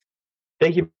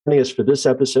Thank you for joining us for this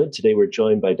episode. Today we're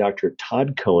joined by Dr.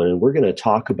 Todd Cohen, and we're going to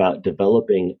talk about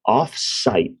developing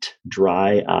off-site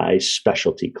dry eye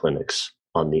specialty clinics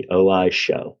on the OI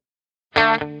Show.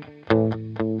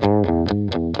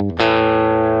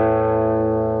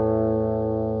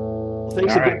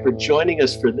 Thanks again for joining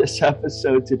us for this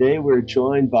episode. Today we're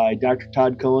joined by Dr.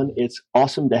 Todd Cohen. It's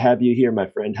awesome to have you here, my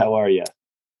friend. How are you?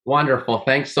 Wonderful.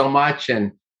 Thanks so much.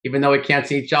 And even though we can't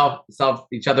see each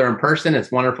other in person,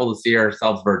 it's wonderful to see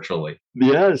ourselves virtually.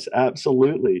 Yes,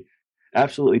 absolutely.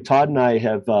 Absolutely. Todd and I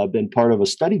have been part of a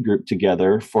study group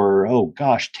together for,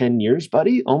 10 years,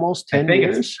 buddy? Almost 10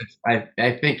 years? I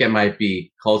think it might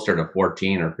be closer to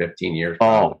 14 or 15 years.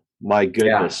 Oh, my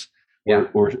goodness.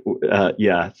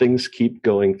 Yeah. Things keep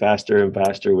going faster and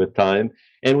faster with time.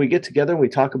 And we get together and we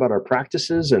talk about our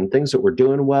practices and things that we're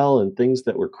doing well and things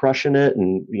that we're crushing it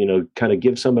and, kind of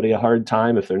give somebody a hard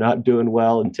time if they're not doing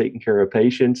well and taking care of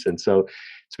patients. And so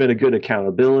it's been a good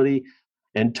accountability.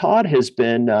 And Todd has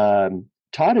been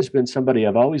somebody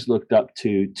I've always looked up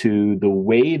to the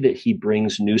way that he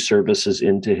brings new services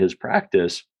into his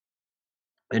practice.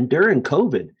 And during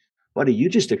COVID, buddy, you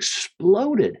just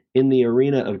exploded in the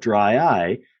arena of dry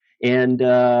eye. And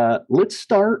let's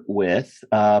start with,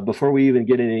 before we even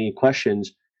get into any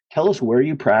questions, tell us where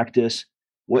you practice,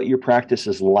 what your practice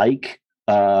is like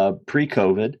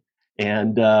pre-COVID,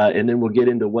 and then we'll get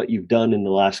into what you've done in the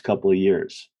last couple of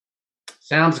years.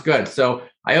 Sounds good. So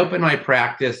I opened my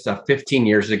practice 15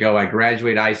 years ago. I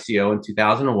graduated ICO in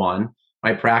 2001.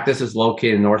 My practice is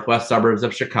located in the northwest suburbs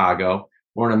of Chicago.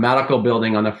 We're in a medical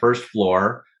building on the first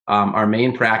floor. Our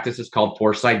main practice is called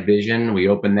Foresight Vision. We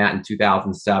opened that in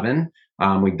 2007.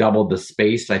 We doubled the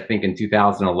space, I think, in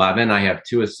 2011. I have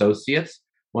two associates,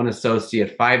 one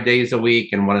associate 5 days a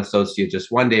week and one associate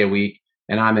just 1 day a week.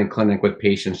 And I'm in clinic with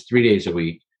patients 3 days a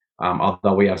week,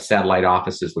 although we have satellite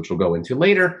offices, which we'll go into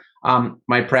later.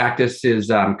 My practice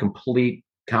is complete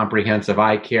comprehensive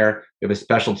eye care. We have a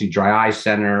specialty dry eye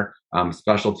center,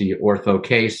 specialty ortho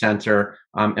K center.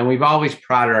 And we've always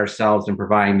prided ourselves in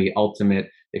providing the ultimate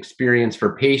experience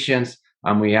for patients.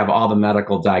 We have all the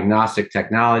medical diagnostic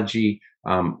technology,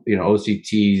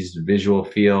 OCTs, visual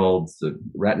fields, the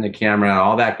retina camera,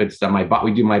 all that good stuff.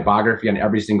 We do mybography on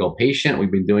every single patient. We've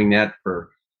been doing that for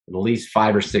at least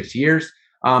 5 or 6 years.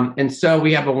 And so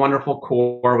we have a wonderful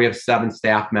core. We have 7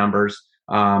 staff members,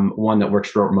 one that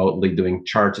works remotely doing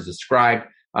charts as a scribe.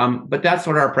 But that's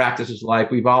what our practice is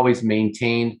like. We've always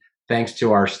maintained, thanks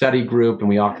to our study group, and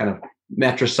we all kind of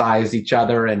metricize each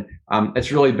other. And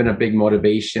it's really been a big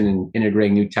motivation in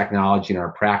integrating new technology in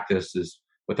our practices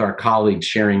with our colleagues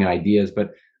sharing ideas.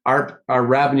 But our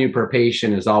revenue per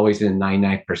patient is always in the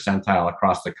 99th percentile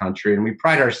across the country. And we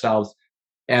pride ourselves,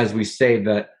 as we say,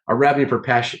 that our revenue per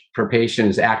patient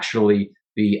is actually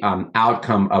the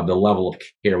outcome of the level of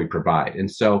care we provide.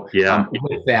 And so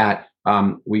with that,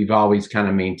 we've always kind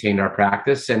of maintained our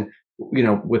practice. And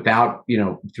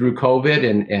through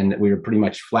COVID and we were pretty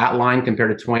much flatlined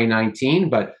compared to 2019,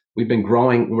 but we've been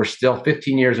growing. We're still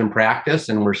 15 years in practice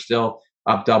and we're still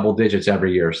up double digits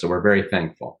every year. So we're very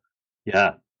thankful.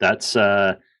 Yeah, that's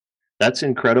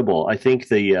incredible. I think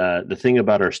the thing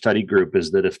about our study group is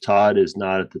that if Todd is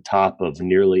not at the top of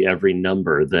nearly every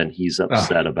number, then he's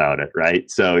upset about it, right?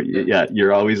 So yeah,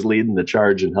 you're always leading the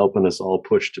charge and helping us all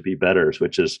push to be better,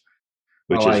 which is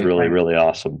really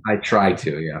awesome. I try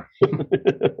to, yeah.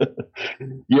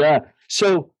 Yeah.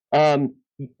 So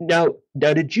now,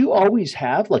 did you always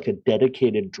have like a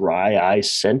dedicated dry eye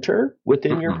center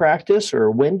within your practice,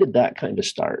 or when did that kind of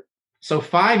start? So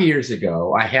 5 years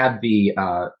ago, I had the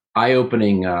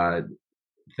eye-opening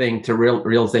thing to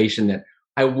realization that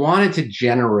I wanted to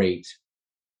generate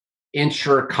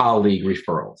inter-colleague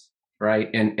referrals, right?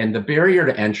 And the barrier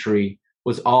to entry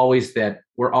was always that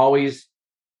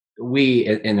we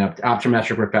in an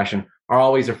optometric profession are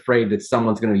always afraid that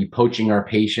someone's going to be poaching our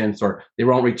patients or they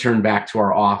won't return back to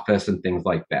our office and things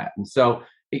like that. And so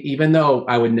even though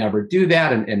I would never do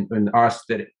that and us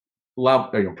that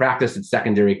love practice at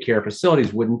secondary care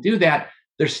facilities wouldn't do that,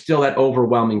 there's still that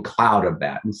overwhelming cloud of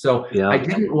that. And so I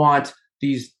didn't want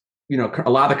these, a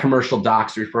lot of the commercial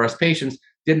docs who refer us patients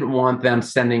didn't want them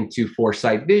sending to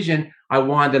Foresight Vision. I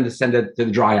wanted them to send it to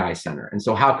the dry eye center. And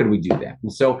so how could we do that?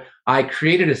 And so I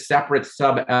created a separate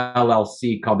sub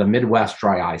LLC called the Midwest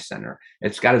Dry Eye Center.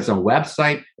 It's got its own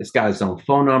website. It's got its own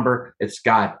phone number. It's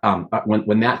got,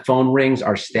 when that phone rings,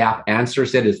 our staff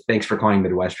answers it as thanks for calling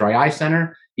Midwest Dry Eye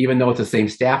Center. Even though it's the same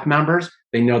staff members,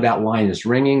 they know that line is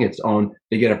ringing.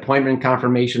 They get appointment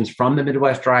confirmations from the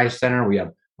Midwest Dry Eye Center. We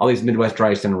have all these Midwest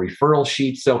Dry Eye Center referral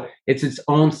sheets. So it's its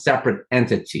own separate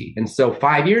entity. And so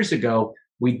 5 years ago,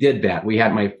 we did that. We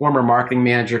had my former marketing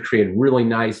manager create a really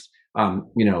nice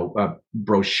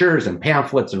brochures and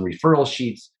pamphlets and referral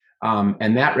sheets.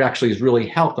 And that actually has really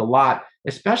helped a lot,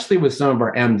 especially with some of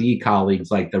our MD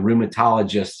colleagues, like the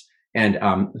rheumatologists and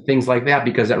things like that,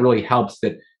 because that really helps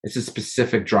that it's a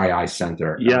specific dry eye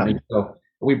center. Yeah. So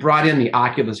we brought in the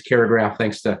Oculus Carograph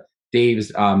thanks to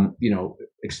Dave's,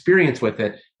 experience with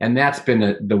it. And that's been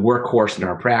the workhorse in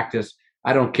our practice.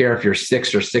 I don't care if you're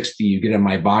 6 or 60, you get a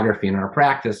meibography in our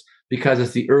practice because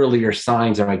it's the earlier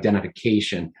signs of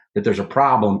identification that there's a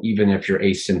problem, even if you're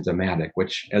asymptomatic,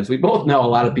 which, as we both know, a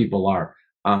lot of people are.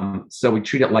 So we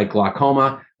treat it like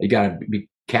glaucoma. You got to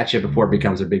catch it before it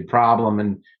becomes a big problem.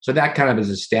 And so that kind of is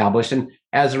established. And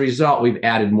as a result, we've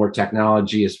added more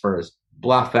technology as far as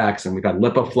BluffX, and we've got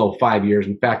LipiFlow 5 years.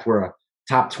 In fact, we're a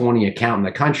top 20 account in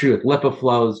the country with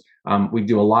LipiFlows. We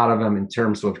do a lot of them in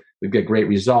terms of we've got great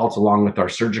results along with our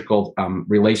surgical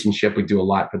relationship. We do a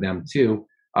lot for them too.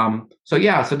 So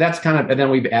that's kind of, and then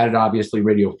we've added obviously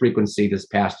radio frequency this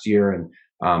past year and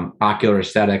ocular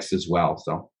aesthetics as well.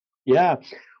 So, yeah.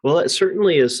 Well, it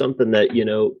certainly is something that,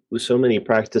 so many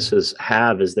practices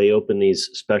have as they open these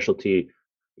specialty,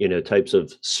 types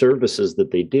of services that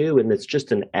they do. And it's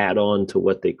just an add-on to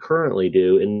what they currently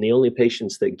do. And the only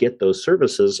patients that get those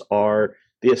services are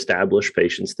the established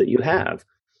patients that you have.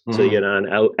 Mm-hmm. So,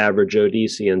 an average OD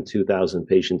seeing 2,000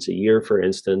 patients a year, for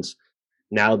instance.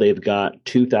 Now they've got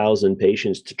 2,000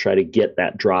 patients to try to get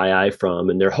that dry eye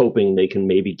from, and they're hoping they can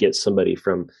maybe get somebody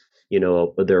from,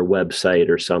 their website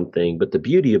or something. But the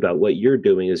beauty about what you're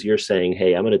doing is you're saying,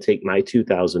 hey, I'm going to take my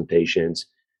 2,000 patients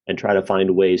and try to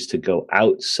find ways to go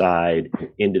outside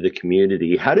into the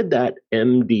community. How did that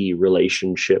MD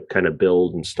relationship kind of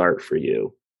build and start for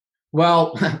you?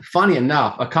 Well, funny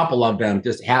enough, a couple of them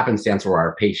just happenstance were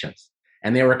our patients.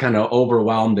 And they were kind of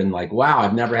overwhelmed and like, wow,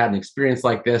 I've never had an experience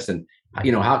like this. And,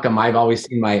 how come I've always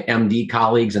seen my MD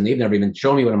colleagues and they've never even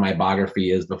shown me what a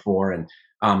meibography is before.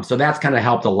 And so that's kind of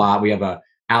helped a lot. We have a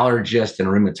allergist and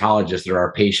a rheumatologist that are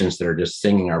our patients that are just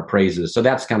singing our praises. So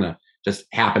that's kind of just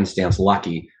happenstance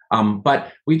lucky.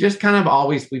 But we just kind of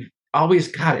we've always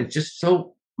got, it's just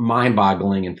so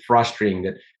mind-boggling and frustrating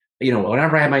that,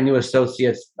 whenever I have my new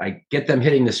associates, I get them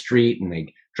hitting the street and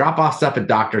they drop off stuff at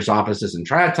doctors' offices and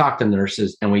try to talk to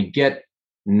nurses, and we get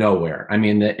nowhere. I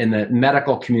mean, in the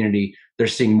medical community, they're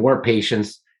seeing more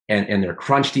patients and they're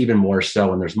crunched even more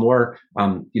so. And there's more,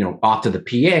 off to the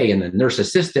PA and the nurse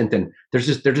assistant. And they're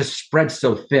just spread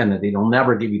so thin that they'll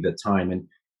never give you the time. And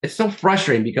it's so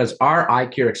frustrating because our eye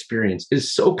care experience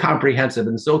is so comprehensive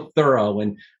and so thorough.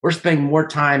 And we're spending more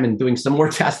time and doing some more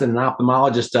tests than an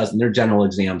ophthalmologist does in their general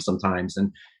exams sometimes.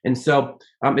 And so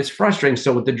it's frustrating.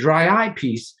 So with the dry eye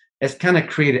piece, it's kind of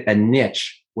created a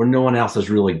niche where no one else is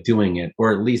really doing it,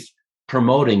 or at least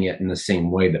promoting it in the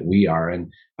same way that we are.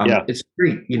 And it's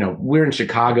great. We're in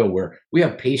Chicago where we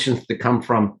have patients that come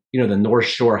from, the North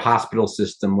Shore hospital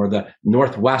system or the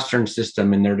Northwestern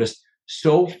system, and they're just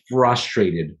so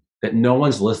frustrated that no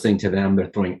one's listening to them.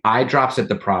 They're throwing eye drops at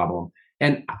the problem.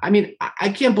 And I mean, I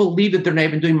can't believe that they're not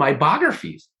even doing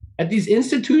meibographies at these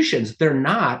institutions. They're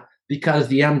not, because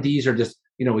the MDs are just,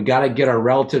 we got to get our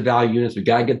relative value units. We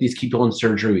got to get these people in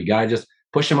surgery. We got to just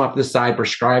push them up the side,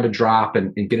 prescribe a drop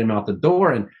and get them out the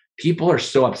door. And people are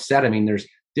so upset. I mean, there's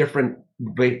different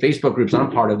Facebook groups I'm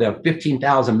part of. They have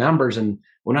 15,000 members. And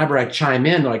whenever I chime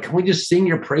in, they're like, can we just sing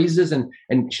your praises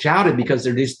and shout it? Because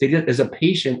they just, as a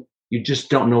patient, you just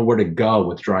don't know where to go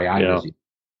with dry eye disease.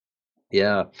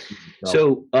 Yeah.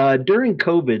 So during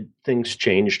COVID, things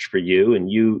changed for you,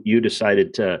 and you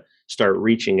decided to start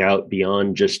reaching out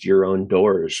beyond just your own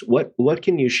doors. What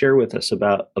can you share with us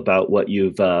about what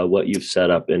you've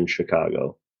set up in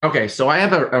Chicago? Okay, so I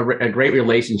have a great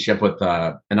relationship with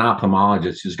an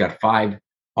ophthalmologist who's got 5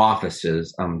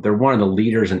 offices. They're one of the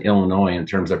leaders in Illinois in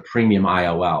terms of premium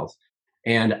IOLs.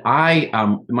 And I,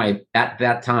 at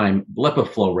that time,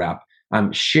 LipiFlow rep,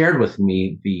 shared with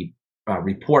me the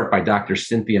report by Dr.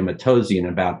 Cynthia Matossian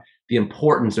about the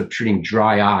importance of treating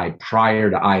dry eye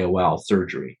prior to IOL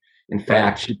surgery. In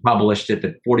fact, she published it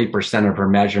that 40% of her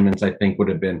measurements, I think, would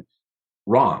have been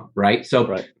wrong, right?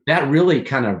 So that really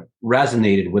kind of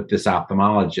resonated with this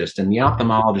ophthalmologist. And the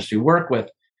ophthalmologist we work with,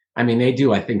 I mean, they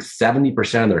do, I think,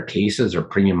 70% of their cases are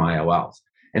premium IOLs.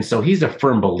 And so he's a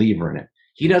firm believer in it.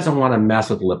 He doesn't want to mess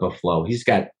with LipiFlow. He's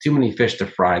got too many fish to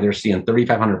fry. They're seeing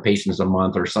 3,500 patients a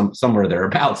month or somewhere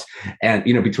thereabouts, and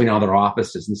between all their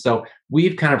offices. And so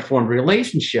we've kind of formed a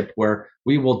relationship where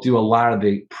we will do a lot of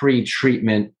the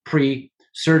pre-treatment,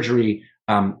 pre-surgery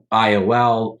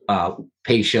IOL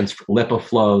patients,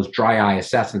 LipiFlows, dry eye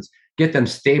assessments, get them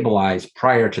stabilized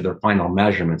prior to their final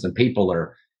measurements. And people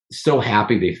are so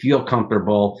happy. They feel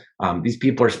comfortable. These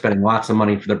people are spending lots of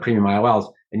money for their premium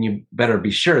IOLs. and you better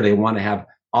be sure they want to have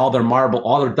all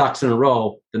their ducks in a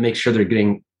row to make sure they're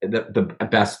getting the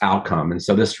best outcome. And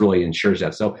so this really ensures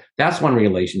that. So that's one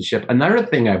relationship. Another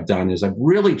thing I've done is I've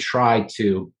really tried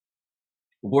to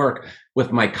work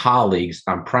with my colleagues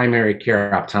on primary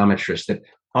care optometrists that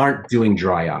aren't doing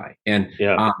dry eye. And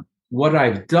what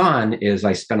I've done is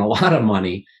I spent a lot of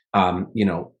money,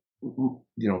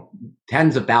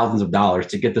 tens of thousands of dollars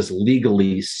to get this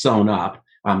legally sewn up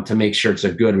to make sure it's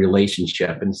a good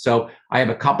relationship. And so I have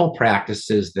a couple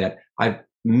practices that I've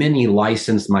mini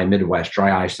licensed my Midwest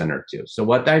Dry Eye Center to. So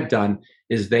what I've done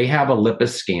is they have a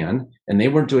LIPUS scan, and they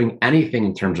weren't doing anything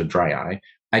in terms of dry eye.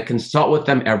 I consult with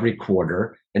them every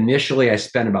quarter. Initially, I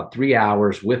spend about 3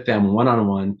 hours with them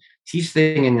one-on-one,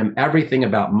 teaching them everything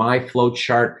about my flow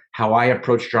chart, how I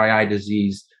approach dry eye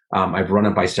disease. I've run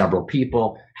it by several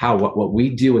people, what we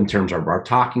do in terms of our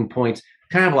talking points,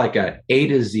 kind of like A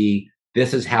to Z.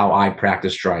 This is how I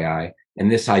practice dry eye, and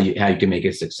this is how you can make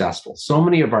it successful. So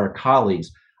many of our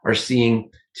colleagues are seeing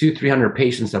 200-300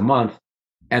 patients a month,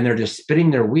 and they're just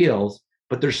spinning their wheels,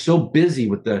 but they're so busy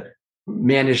with the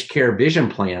managed care vision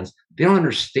plans, they don't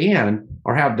understand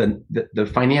or have the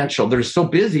financial. They're so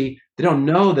busy, they don't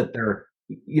know that they're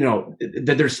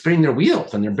spinning their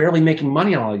wheels and they're barely making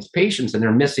money on all these patients, and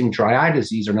they're missing dry eye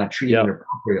disease or not treating it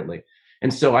appropriately.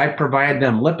 And so I provide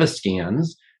them LIPUS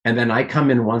scans, and then I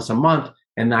come in once a month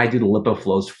and I do the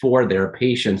LipiFlows for their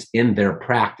patients in their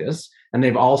practice. And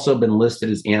they've also been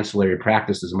listed as ancillary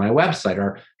practices on my website.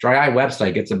 Our dry eye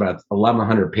website gets about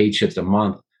 1,100 page hits a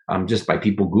month just by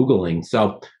people Googling.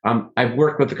 So I've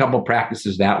worked with a couple of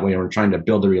practices that way, and we're trying to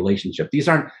build a relationship. These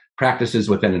aren't practices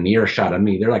within an earshot of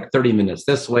me. They're like 30 minutes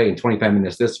this way and 25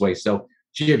 minutes this way. So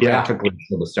geographically,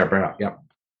 able to separate out. Yeah.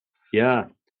 Yeah.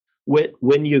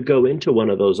 When you go into one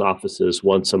of those offices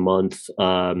once a month,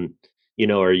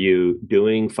 are you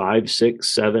doing 5,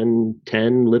 6, 7,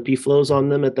 10 LipiFlows on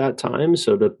them at that time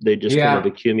so that they just kind of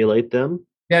accumulate them?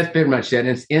 That's pretty much it. And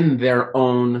it's in their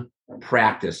own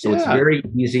practice. So it's very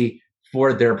easy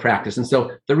for their practice. And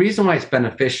so the reason why it's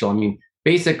beneficial,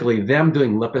 basically them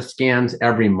doing LIPUS scans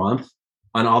every month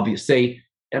on all these, say,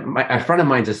 a friend of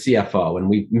mine's a CFO, and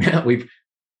we've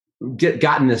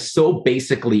gotten this so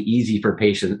basically easy for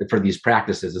patients, for these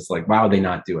practices. It's like, why would they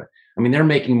not do it? They're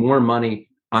making more money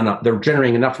they're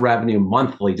generating enough revenue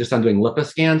monthly just on doing LIPUS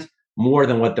scans, more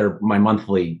than what my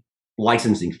monthly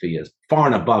licensing fee is, far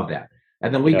and above that.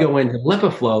 And then we go into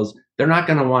LipiFlows, they're not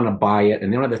going to want to buy it,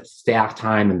 and they don't have the staff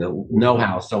time and the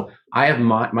know-how. So I have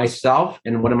myself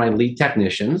and one of my lead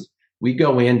technicians, we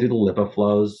go in, do the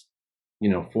LipiFlows,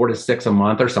 4 to 6 a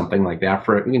month or something like that.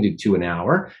 We can do 2 an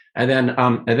hour. And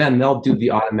then they'll do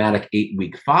the automatic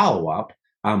 8-week follow-up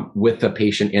with the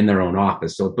patient in their own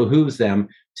office. So it behooves them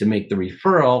to make the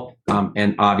referral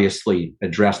and obviously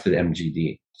address the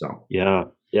MGD. So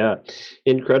yeah,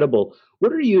 incredible.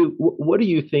 What are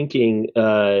you thinking?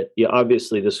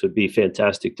 Obviously, this would be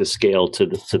fantastic to scale to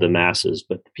the masses,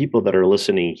 but the people that are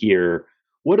listening here,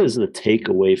 what is the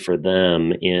takeaway for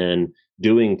them in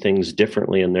doing things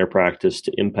differently in their practice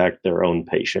to impact their own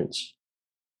patients?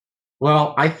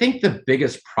 Well, I think the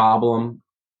biggest problem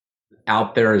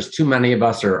out there is too many of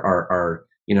us are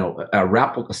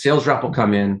a sales rep will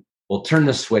come in, we'll turn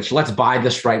the switch, let's buy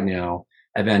this right now,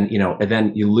 and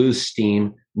then you lose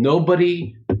steam.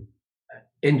 Nobody,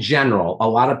 in general, a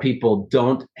lot of people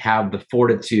don't have the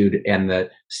fortitude and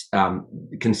the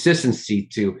consistency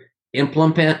to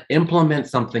implement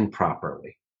something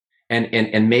properly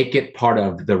and make it part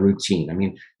of the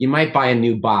routine. You might buy a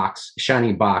new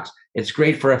shiny box. It's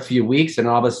great for a few weeks, and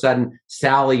all of a sudden,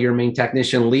 Sally, your main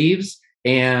technician, leaves,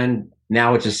 and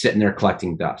now it's just sitting there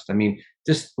collecting dust.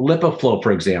 Just LipiFlow,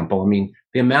 for example.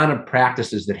 The amount of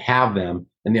practices that have them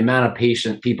and the amount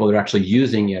of people that are actually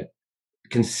using it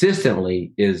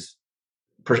consistently is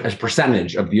a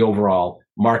percentage of the overall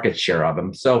market share of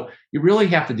them. So you really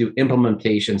have to do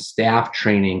implementation, staff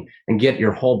training, and get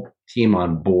your whole team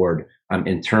on board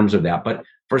in terms of that. But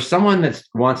for someone that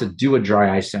wants to do a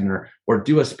dry eye center or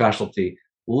do a specialty,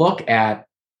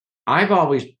 I've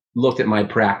always looked at my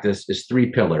practice as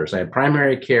 3 pillars. I have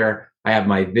primary care, I have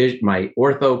my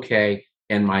ortho K,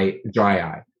 and my dry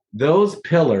eye. Those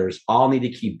pillars all need to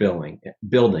keep building.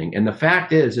 And the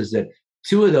fact is that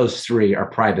 2 of those 3 are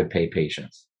private pay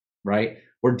patients, right?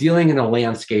 We're dealing in a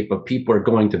landscape of people are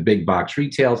going to big box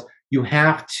retails. You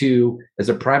have to, as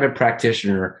a private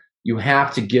practitioner, you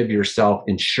have to give yourself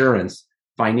insurance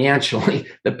financially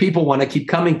that people want to keep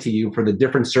coming to you for the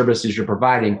different services you're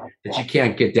providing that you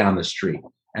can't get down the street.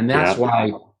 And that's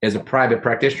why, as a private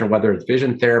practitioner, whether it's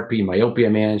vision therapy, myopia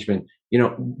management,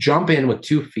 jump in with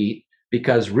 2 feet,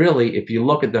 because really, if you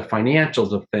look at the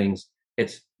financials of things,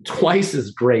 it's twice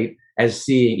as great as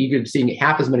seeing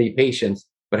half as many patients,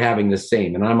 but having the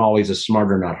same. And I'm always a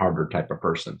smarter, not harder type of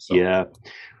person. So. Yeah.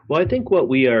 Well, I think what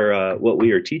we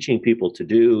are teaching people to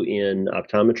do in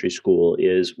optometry school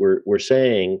is we're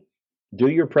saying do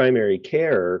your primary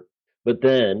care, but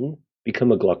then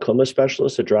become a glaucoma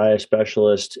specialist, a dry eye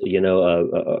specialist,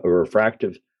 a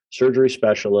refractive surgery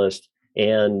specialist,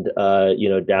 and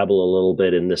dabble a little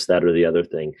bit in this, that, or the other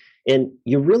thing. And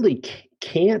you really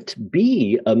can't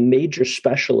be a major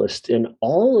specialist in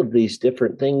all of these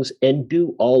different things and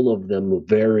do all of them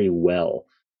very well.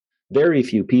 Very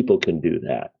few people can do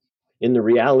that. And the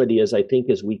reality is, I think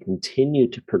as we continue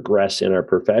to progress in our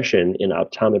profession and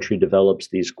optometry develops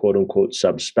these quote unquote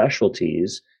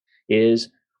subspecialties, is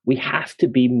we have to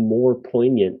be more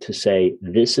poignant to say,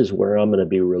 this is where I'm going to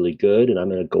be really good and I'm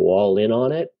going to go all in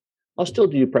on it. I'll still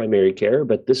do primary care,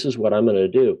 but this is what I'm going to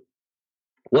do.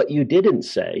 What you didn't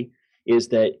say is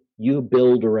that you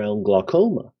build around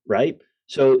glaucoma, right?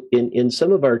 So in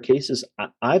some of our cases,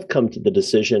 I've come to the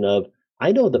decision of,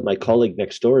 I know that my colleague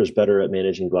next door is better at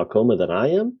managing glaucoma than I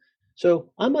am.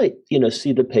 So I might,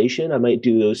 see the patient, I might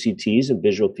do OCTs and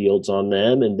visual fields on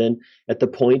them. And then at the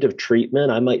point of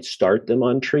treatment, I might start them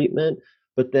on treatment.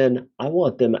 But then I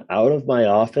want them out of my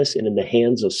office and in the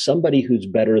hands of somebody who's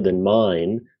better than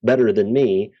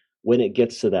me when it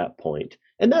gets to that point.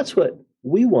 And that's what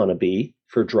we want to be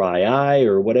for dry eye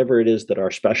or whatever it is that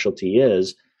our specialty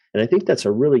is. And I think that's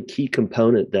a really key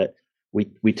component that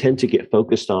we tend to get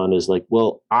focused on, is like,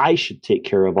 well, I should take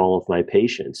care of all of my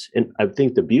patients. And I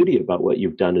think the beauty about what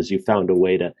you've done is you found a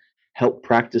way to help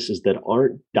practices that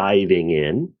aren't diving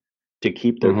in to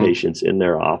keep their patients in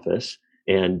their office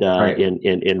and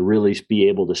really be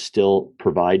able to still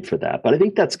provide for that. But I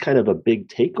think that's kind of a big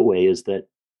takeaway, is that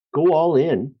go all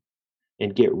in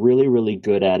and get really, really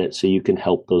good at it so you can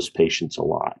help those patients a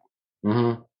lot.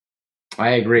 Mm-hmm.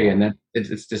 I agree. And that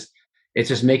it's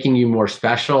just making you more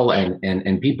special,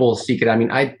 and people seek it. I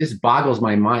mean, this boggles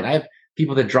my mind. I have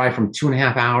people that drive from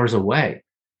 2.5 hours away.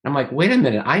 I'm like, wait a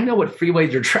minute. I know what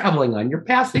freeways you're traveling on. You're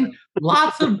passing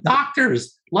lots of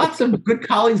doctors, lots of good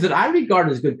colleagues that I regard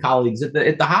as good colleagues at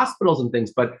the hospitals and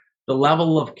things. But the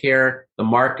level of care, the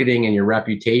marketing, and your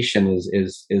reputation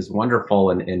is wonderful.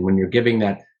 And when you're giving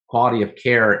that quality of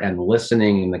care and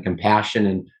listening and the compassion,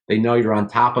 and they know you're on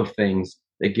top of things,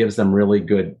 it gives them really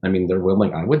good. I mean, they're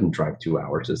willing. I wouldn't drive 2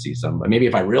 hours to see someone. Maybe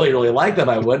if I really, really like them,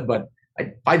 I would, but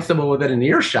I'd find someone within an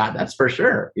earshot. That's for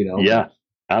sure. Yeah,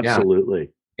 absolutely.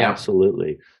 Yeah.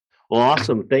 Absolutely. Well,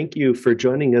 awesome. Thank you for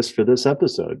joining us for this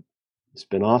episode. It's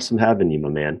been awesome having you, my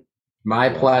man. My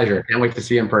pleasure. Can't wait to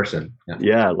see you in person.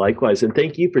 Yeah, likewise. And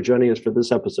thank you for joining us for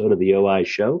this episode of the OI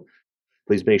Show.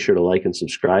 Please make sure to like and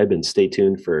subscribe and stay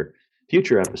tuned for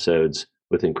future episodes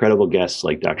with incredible guests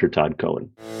like Dr. Todd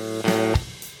Cohen.